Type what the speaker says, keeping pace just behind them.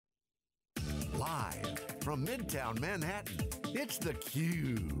Live from Midtown Manhattan, it's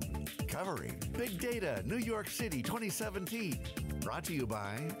theCUBE. Covering Big Data New York City 2017. Brought to you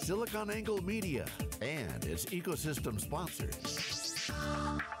by SiliconANGLE Media and its ecosystem sponsors.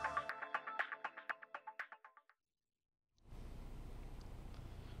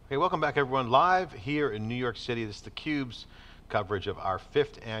 Okay, welcome back everyone. Live here in New York City, this is theCUBE's coverage of our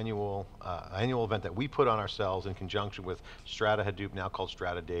 5th annual event that we put on ourselves in conjunction with Strata Hadoop, now called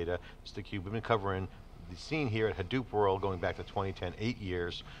Strata Data. It's theCUBE. We've been covering the scene here at Hadoop World going back to 2010, 8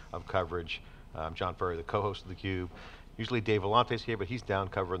 years of coverage. I'm John Furrier, the co-host of theCUBE. Usually Dave Volante's here, but he's down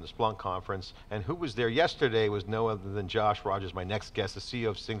covering the Splunk conference. And who was there yesterday was no other than Josh Rogers, my next guest, the CEO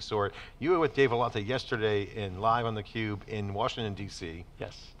of SingSort. You were with Dave Vellante yesterday live on theCUBE in Washington, DC.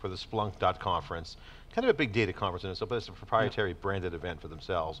 Yes. For the Splunk conference. Kind of a big data conference in itself, but it's a proprietary branded event for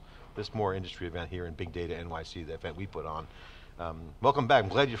themselves. This more industry event here in Big Data NYC, the event we put on. Welcome back. I'm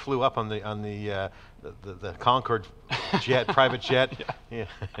glad you flew up on the Concorde jet, private jet. Yeah.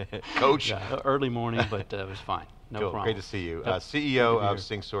 Coach. Yeah, early morning, but it was fine. No problem. Great to see you. Yep. CEO of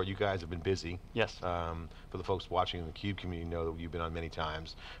SingSort, you guys have been busy. Yes. For the folks watching in the CUBE community, know that you've been on many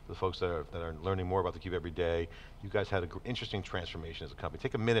times. For the folks that are learning more about the CUBE every day, you guys had an interesting transformation as a company.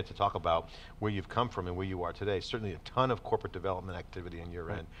 Take a minute to talk about where you've come from and where you are today. Certainly a ton of corporate development activity on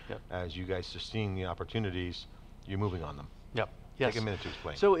your end. Yep. As you guys are seeing the opportunities, you're moving on them. Yep. Yes. Take a minute to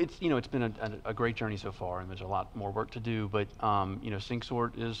explain. So it's been a great journey so far, and there's a lot more work to do. But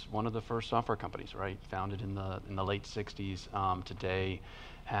SingSort is one of the first software companies, right? Founded in the late '60s. Today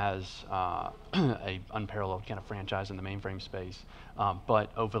has a unparalleled kind of franchise in the mainframe space. But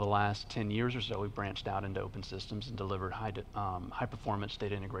over the last 10 years or so, we've branched out into open systems and delivered high performance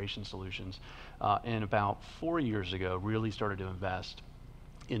data integration solutions. And about 4 years ago, really started to invest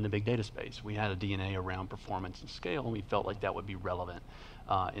in the big data space. We had a DNA around performance and scale, and we felt like that would be relevant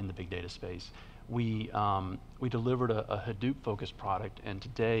in the big data space. We delivered a Hadoop-focused product, and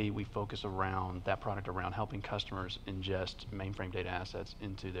today we focus around that product around helping customers ingest mainframe data assets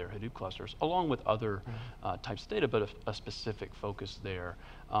into their Hadoop clusters, along with other types of data, but a specific focus there.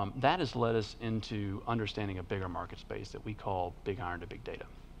 That has led us into understanding a bigger market space that we call big iron to big data.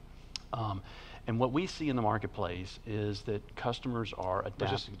 And what we see in the marketplace is that customers are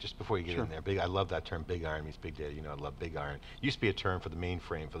adapting. Just before you get in there, I love that term, big iron means big data. You know, I love big iron. Used to be a term for the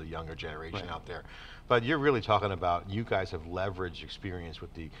mainframe for the younger generation out there. But you're really talking about, you guys have leveraged experience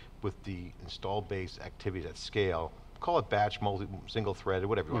with the installed base activities at scale. Call it batch, single thread, or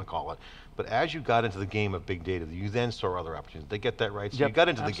whatever you want to call it. But as you got into the game of big data, you then saw other opportunities. Did they get that right? So you got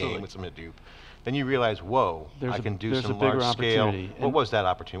into the game with some Hadoop. Then you realize, whoa, I can do some large scale. What was that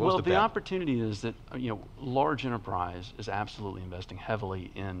opportunity? What was the opportunity is that large enterprise is absolutely investing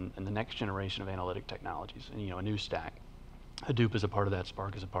heavily in the next generation of analytic technologies, and a new stack. Hadoop is a part of that,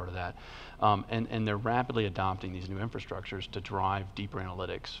 Spark is a part of that. And they're rapidly adopting these new infrastructures to drive deeper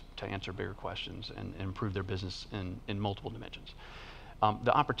analytics, to answer bigger questions, and improve their business in multiple dimensions.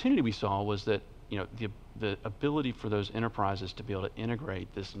 The opportunity we saw was that the ability for those enterprises to be able to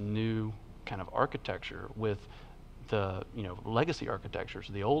integrate this new kind of architecture with the legacy architectures,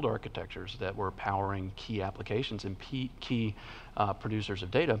 the old architectures that were powering key applications and key producers of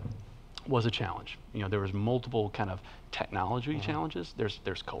data, was a challenge. There was multiple kind of technology challenges.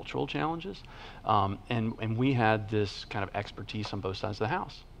 There's cultural challenges, and we had this kind of expertise on both sides of the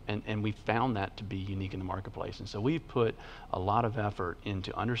house. And we found that to be unique in the marketplace. And so we've put a lot of effort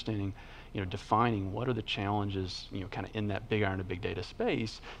into understanding, defining what are the challenges, kind of in that big iron to big data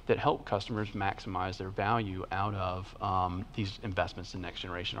space that help customers maximize their value out of these investments in next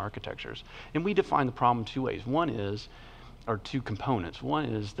generation architectures. And we define the problem two ways. Two components. One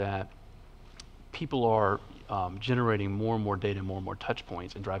is that people are generating more and more data, more and more touch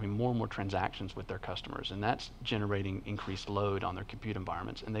points, and driving more and more transactions with their customers, and that's generating increased load on their compute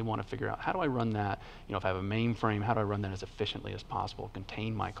environments, and they want to figure out, how do I run that, if I have a mainframe, how do I run that as efficiently as possible,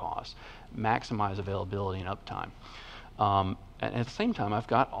 contain my costs, maximize availability and uptime. And at the same time, I've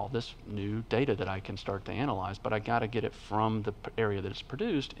got all this new data that I can start to analyze, but I got to get it from the area that it's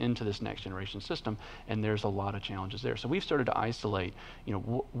produced into this next generation system, and there's a lot of challenges there. So we've started to isolate,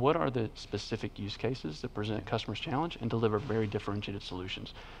 what are the specific use cases that present customers challenge, and deliver very differentiated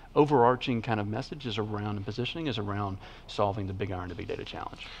solutions. Overarching kind of message is around, and positioning is around solving the big iron to big data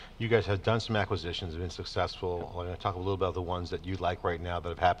challenge. You guys have done some acquisitions, been successful. I'm going to talk a little about the ones that you like right now that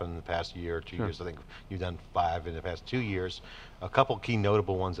have happened in the past year or 2 years. I think you've done 5 in the past 2 years. A couple key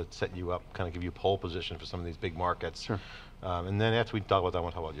notable ones that set you up, kind of give you pole position for some of these big markets. And then after we talk about that, I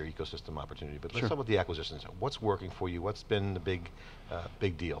want to talk about your ecosystem opportunity. But let's talk about the acquisitions. What's working for you? What's been the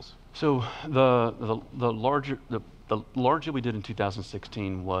big deals? So the larger we did in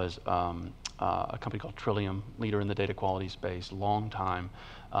 2016 was a company called Trillium, leader in the data quality space, long time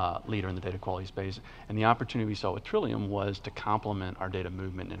leader in the data quality space. And the opportunity we saw with Trillium was to complement our data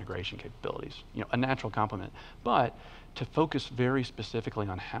movement and integration capabilities. A natural complement, but to focus very specifically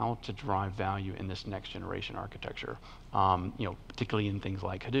on how to drive value in this next generation architecture, particularly in things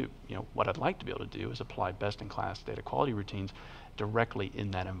like Hadoop. What I'd like to be able to do is apply best-in-class data quality routines directly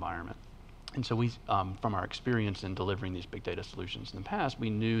in that environment. And so we, from our experience in delivering these big data solutions in the past, we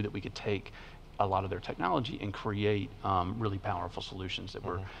knew that we could take a lot of their technology and create really powerful solutions that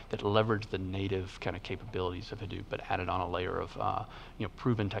that leverage the native kind of capabilities of Hadoop, but added on a layer of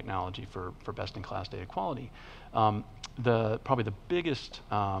proven technology for best-in-class data quality. Probably the biggest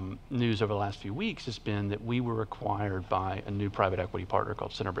news over the last few weeks has been that we were acquired by a new private equity partner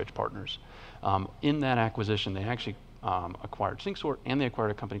called Centerbridge Partners. In that acquisition, they actually acquired SyncSort, and they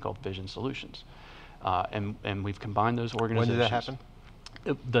acquired a company called Vision Solutions. And we've combined those organizations. When did that happen?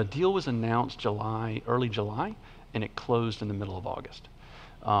 The deal was announced early July, and it closed in the middle of August.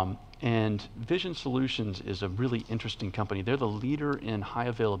 And Vision Solutions is a really interesting company. They're the leader in high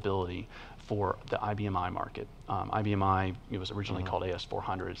availability for the IBMI market. IBMI, it was originally called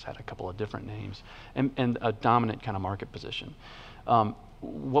AS400. It's had a couple of different names, and a dominant kind of market position.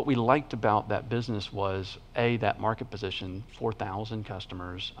 What we liked about that business was, that market position, 4,000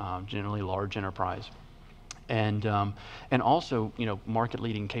 customers, generally large enterprise, and also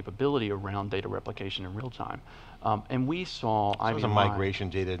market-leading capability around data replication in real time. And we saw IBMI. So it's a migration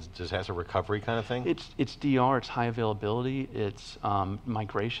data disaster recovery kind of thing? It's DR, it's high availability, it's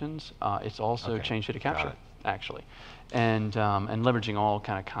migrations, it's also change data capture, actually, and leveraging all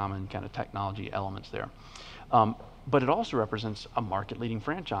kind of common kind of technology elements there. But it also represents a market-leading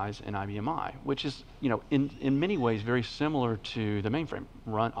franchise in IBMI, which is, in many ways very similar to the mainframe,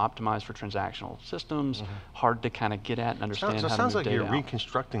 optimized for transactional systems, hard to kind of get at and understand how to move data out. So it sounds like you're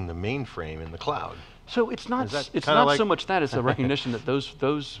reconstructing the mainframe in the cloud. So it's not so much that, it's a recognition that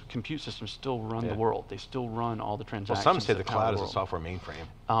those compute systems still run the world. They still run all the transactions. Well, some say the cloud is a software mainframe,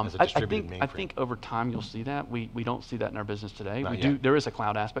 as a distributed mainframe. I think over time you'll see that. We don't see that in our business today. There is a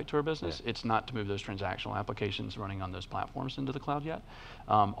cloud aspect to our business. It's not to move those transactional applications running on those platforms into the cloud yet,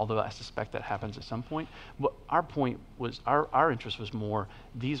 although I suspect that happens at some point. But our point was, our interest was more,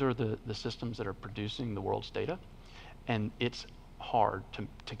 these are the systems that are producing the world's data, and it's hard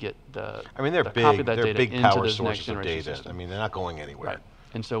to get the they're copy of that they're data big into power those sources next of generation data. systems. They're not going anywhere. Right.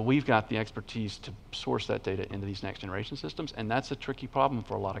 And so we've got the expertise to source that data into these next generation systems, and that's a tricky problem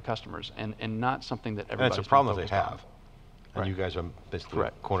for a lot of customers, and not something that everybody's And it's a problem that they focused on. have. And you guys are basically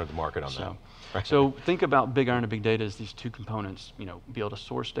cornered the market on that. So think about big iron and big data as these two components, be able to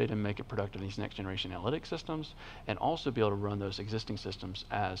source data and make it productive in these next generation analytics systems, and also be able to run those existing systems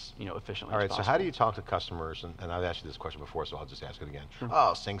as efficiently as possible. All right, so how do you talk to customers, and I've asked you this question before, so I'll just ask it again.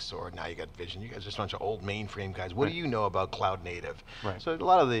 Oh, SyncSort, now you got Vision, you guys are just a bunch of old mainframe guys. What do you know about cloud native? So a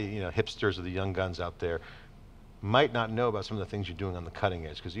lot of the hipsters or the young guns out there might not know about some of the things you're doing on the cutting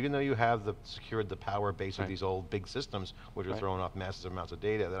edge, because even though you have secured the power base of these old big systems, which are throwing off massive amounts of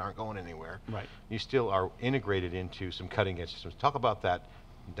data that aren't going anywhere, you still are integrated into some cutting edge systems. Talk about that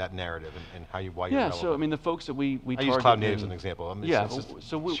narrative and why you're relevant. So the folks that we target. I use cloud native as an example.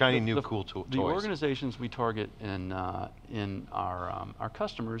 So shiny new cool toys. The organizations we target in our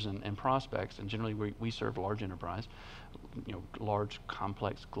customers and prospects, and generally we serve large enterprise, large,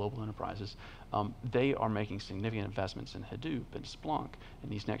 complex, global enterprises. They are making significant investments in Hadoop and Splunk in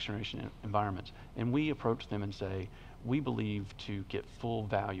these next generation environments. And we approach them and say, we believe to get full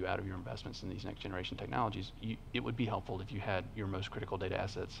value out of your investments in these next generation technologies, it would be helpful if you had your most critical data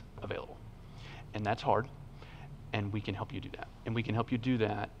assets available. And that's hard, and we can help you do that. And we can help you do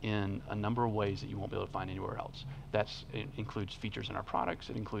that in a number of ways that you won't be able to find anywhere else. It includes features in our products,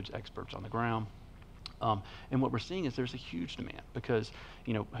 it includes experts on the ground. And what we're seeing is there's a huge demand, because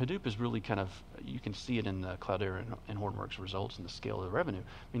Hadoop is really kind of, you can see it in the Cloudera and Hortonworks results and the scale of the revenue.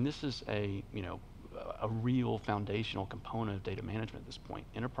 This is a real foundational component of data management at this point.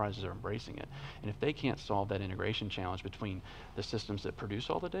 Enterprises are embracing it, and if they can't solve that integration challenge between the systems that produce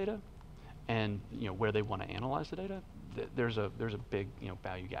all the data and where they want to analyze the data, there's a big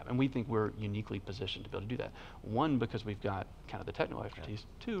value gap, and we think we're uniquely positioned to be able to do that. One, because we've got kind of the technical expertise.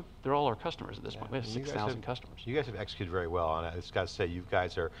 Two, they're all our customers at this point. We have 6,000 customers. You guys have executed very well, and I just got to say, you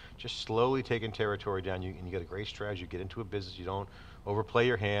guys are just slowly taking territory down. And you got a great strategy. You get into a business, you don't overplay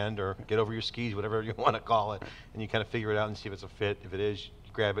your hand or get over your skis, whatever you want to call it, and you kind of figure it out and see if it's a fit. If it is,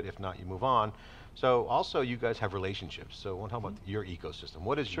 you grab it. If not, you move on. So also you guys have relationships. So I want to talk about your ecosystem.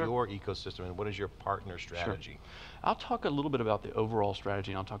 What is your ecosystem, and what is your partner strategy? I'll talk a little bit about the overall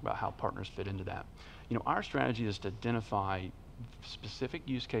strategy, and I'll talk about how partners fit into that. Our strategy is to identify specific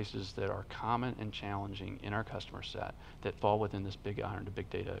use cases that are common and challenging in our customer set that fall within this big iron to big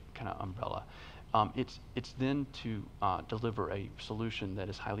data kind of umbrella. It's then to deliver a solution that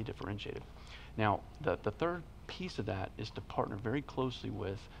is highly differentiated. Now, the third piece of that is to partner very closely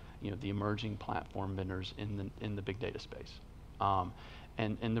with the emerging platform vendors in the big data space.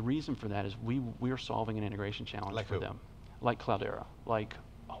 And the reason for that is we are solving an integration challenge for them. Like Cloudera, like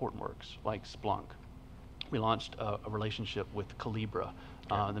Hortonworks, like Splunk. We launched a relationship with Calibra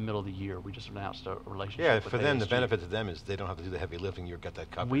in the middle of the year. We just announced a relationship with for them, ASG. the benefit to them is they don't have to do the heavy lifting, you've got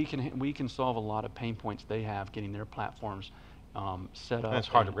that covered. We can solve a lot of pain points they have getting their platforms set up. And it's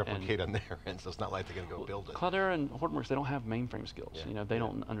hard to replicate on their end, so it's not like they're going to go build it. Cloudera and Hortonworks, they don't have mainframe skills. They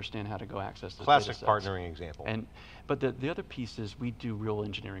don't understand how to go access those Classic data sets. partnering example. But the other piece is we do real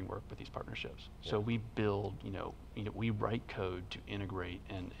engineering work with these partnerships. So we build, we write code to integrate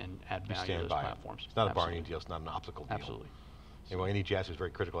and add value to those platforms. It's not a Barney deal, it's not an optical deal. Absolutely. Well, Andy Jass was very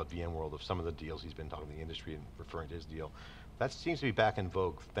critical at VMworld of some of the deals he's been talking to the industry and referring to his deal. That seems to be back in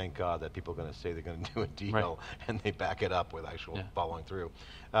vogue. Thank God that people are going to say they're going to do a deal and they back it up with actual following through.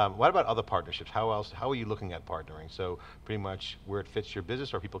 What about other partnerships? How are you looking at partnering? So pretty much where it fits your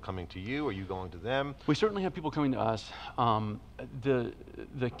business, are people coming to you? Are you going to them? We certainly have people coming to us.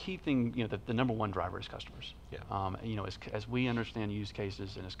 The key thing, the number one driver is customers. As we understand use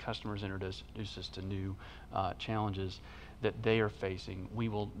cases and as customers introduce us to new challenges that they are facing, we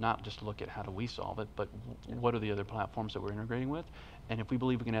will not just look at how do we solve it, but what are the other platforms that we're integrating with, and if we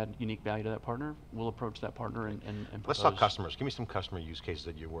believe we can add unique value to that partner, we'll approach that partner and propose. Let's talk customers. Give me some customer use cases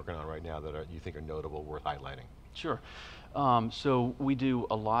that you're working on right now that you think are notable, worth highlighting. Sure. So we do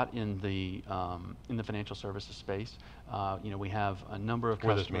a lot in the financial services space. We have a number of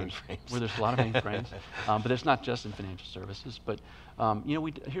customers where there's a lot of mainframes, but it's not just in financial services. But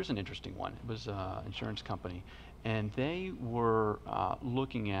here's an interesting one. It was an insurance company, and they were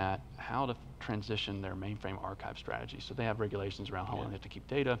looking at how to transition their mainframe archive strategy. So they have regulations around how long they have to keep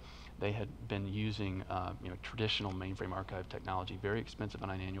data. They had been using traditional mainframe archive technology, very expensive on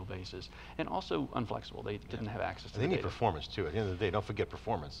an annual basis, and also unflexible. They didn't have access to the data. They need performance too. At the end of the day, don't forget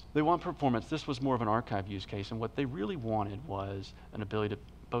performance. They want performance. This was more of an archive use case, and what they really wanted was an ability to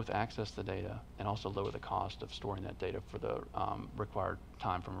both access the data and also lower the cost of storing that data for the required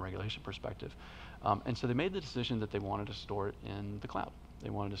time from a regulation perspective. And so they made the decision that they wanted to store it in the cloud. They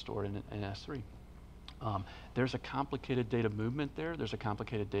wanted to store it in S3. There's a complicated data movement there. There's a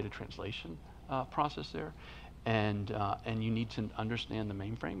complicated data translation process there. And you need to understand the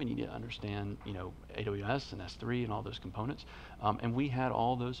mainframe, and you need to understand AWS and S3 and all those components. And we had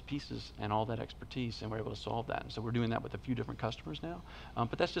all those pieces and all that expertise, and we're able to solve that. And so we're doing that with a few different customers now.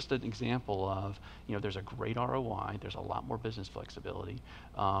 But that's just an example of there's a great ROI, there's a lot more business flexibility,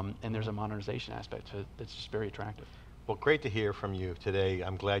 and there's a modernization aspect to it that's just very attractive. Well, great to hear from you today.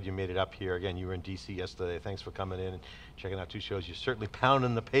 I'm glad you made it up here. Again, you were in DC yesterday. Thanks for coming in and checking out 2 shows. You're certainly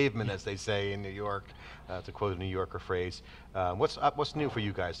pounding the pavement, as they say in New York, to quote a New Yorker phrase. What's new for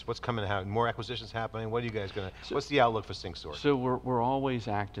you guys? What's coming out? More acquisitions happening? What are you guys going to, what's the outlook for SyncSource? So we're always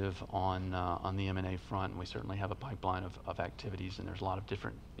active on the M&A front, and we certainly have a pipeline of activities, and there's a lot of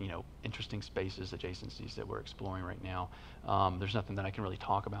different, interesting spaces, adjacencies that we're exploring right now. There's nothing that I can really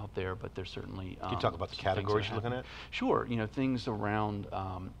talk about there, but there's certainly Can you talk about the categories you're looking at? Sure, things around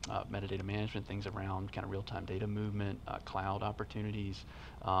metadata management, things around kind of real-time data movement, cloud opportunities.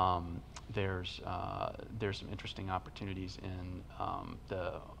 There's some interesting opportunities in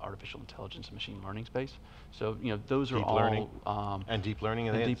the artificial intelligence and machine learning space. So those are all learning and deep learning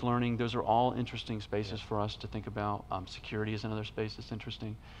and deep learning. Those are all interesting spaces for us to think about. Security is another space that's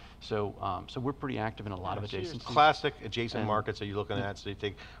interesting. So we're pretty active in a lot of adjacencies. Classic adjacent markets are you looking at? So you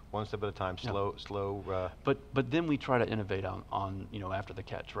take one step at a time, slow. But then we try to innovate on after the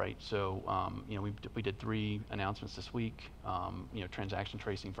catch, right? So we did 3 announcements this week. Transaction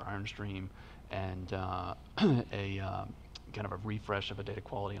tracing for IronStream, and a kind of a refresh of a data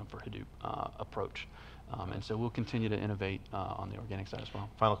quality for Hadoop approach. And so we'll continue to innovate on the organic side as well.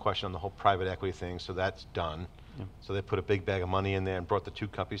 Final question on the whole private equity thing. So that's done. Yeah. So they put a big bag of money in there and brought the 2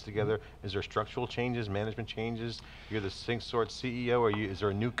 companies together. Is there structural changes, management changes? You're the SyncSource CEO, or is there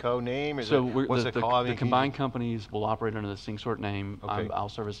a new co-name? What's it called? The combined companies will operate under the SyncSource name. Okay. I'll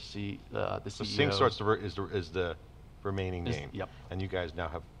serve as the CEO. So SyncSource is the remaining name. Yep. And you guys now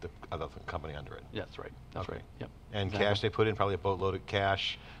have the other company under it. Yeah, that's right. That's right. Yep. And Exactly. cash, they put in probably a boatload of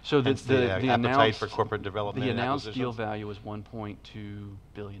cash. So the appetite announced, for corporate development. the and announced deal acquisitions? value was $1.2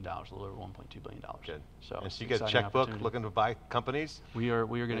 billion, a little over $1.2 billion. Good. So, and so you get a exciting checkbook opportunity. looking to buy companies? We are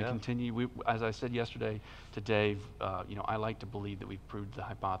going to continue. As I said yesterday to Dave, I like to believe that we've proved the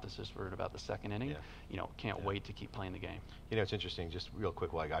hypothesis. We're at about the second inning. Can't wait to keep playing the game. It's interesting, just real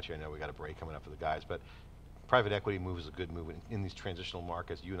quick while I got you, I know we got a break coming up for the guys, but private equity move is a good move in these transitional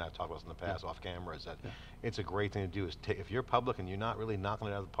markets. You and I have talked about this in the past off camera, is that it's a great thing to do. Is if you're public and you're not really knocking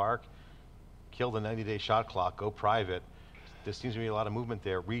it out of the park, kill the 90-day shot clock, go private. There seems to be a lot of movement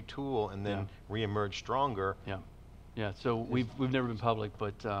there. Retool and then reemerge stronger. Yeah, so we've never been public,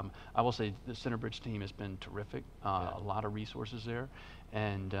 but I will say the Centerbridge team has been terrific. A lot of resources there,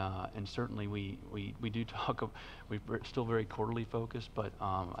 and certainly we do talk. We're still very quarterly focused, but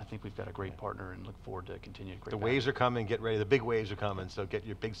I think we've got a great partner and look forward to continuing to create. The waves are coming. Get ready. The big waves are coming. So get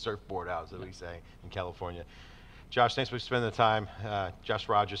your big surfboard out, as we say in California. Josh, thanks for spending the time. Josh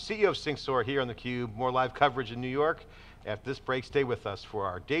Rogers, CEO of SyncSoar, here on theCUBE. More live coverage in New York. After this break, stay with us for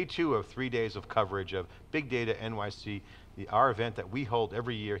our day 2 of 3 days of coverage of Big Data NYC, our event that we hold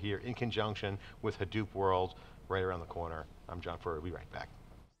every year here in conjunction with Hadoop World, right around the corner. I'm John Furrier, we'll be right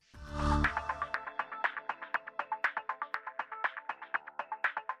back.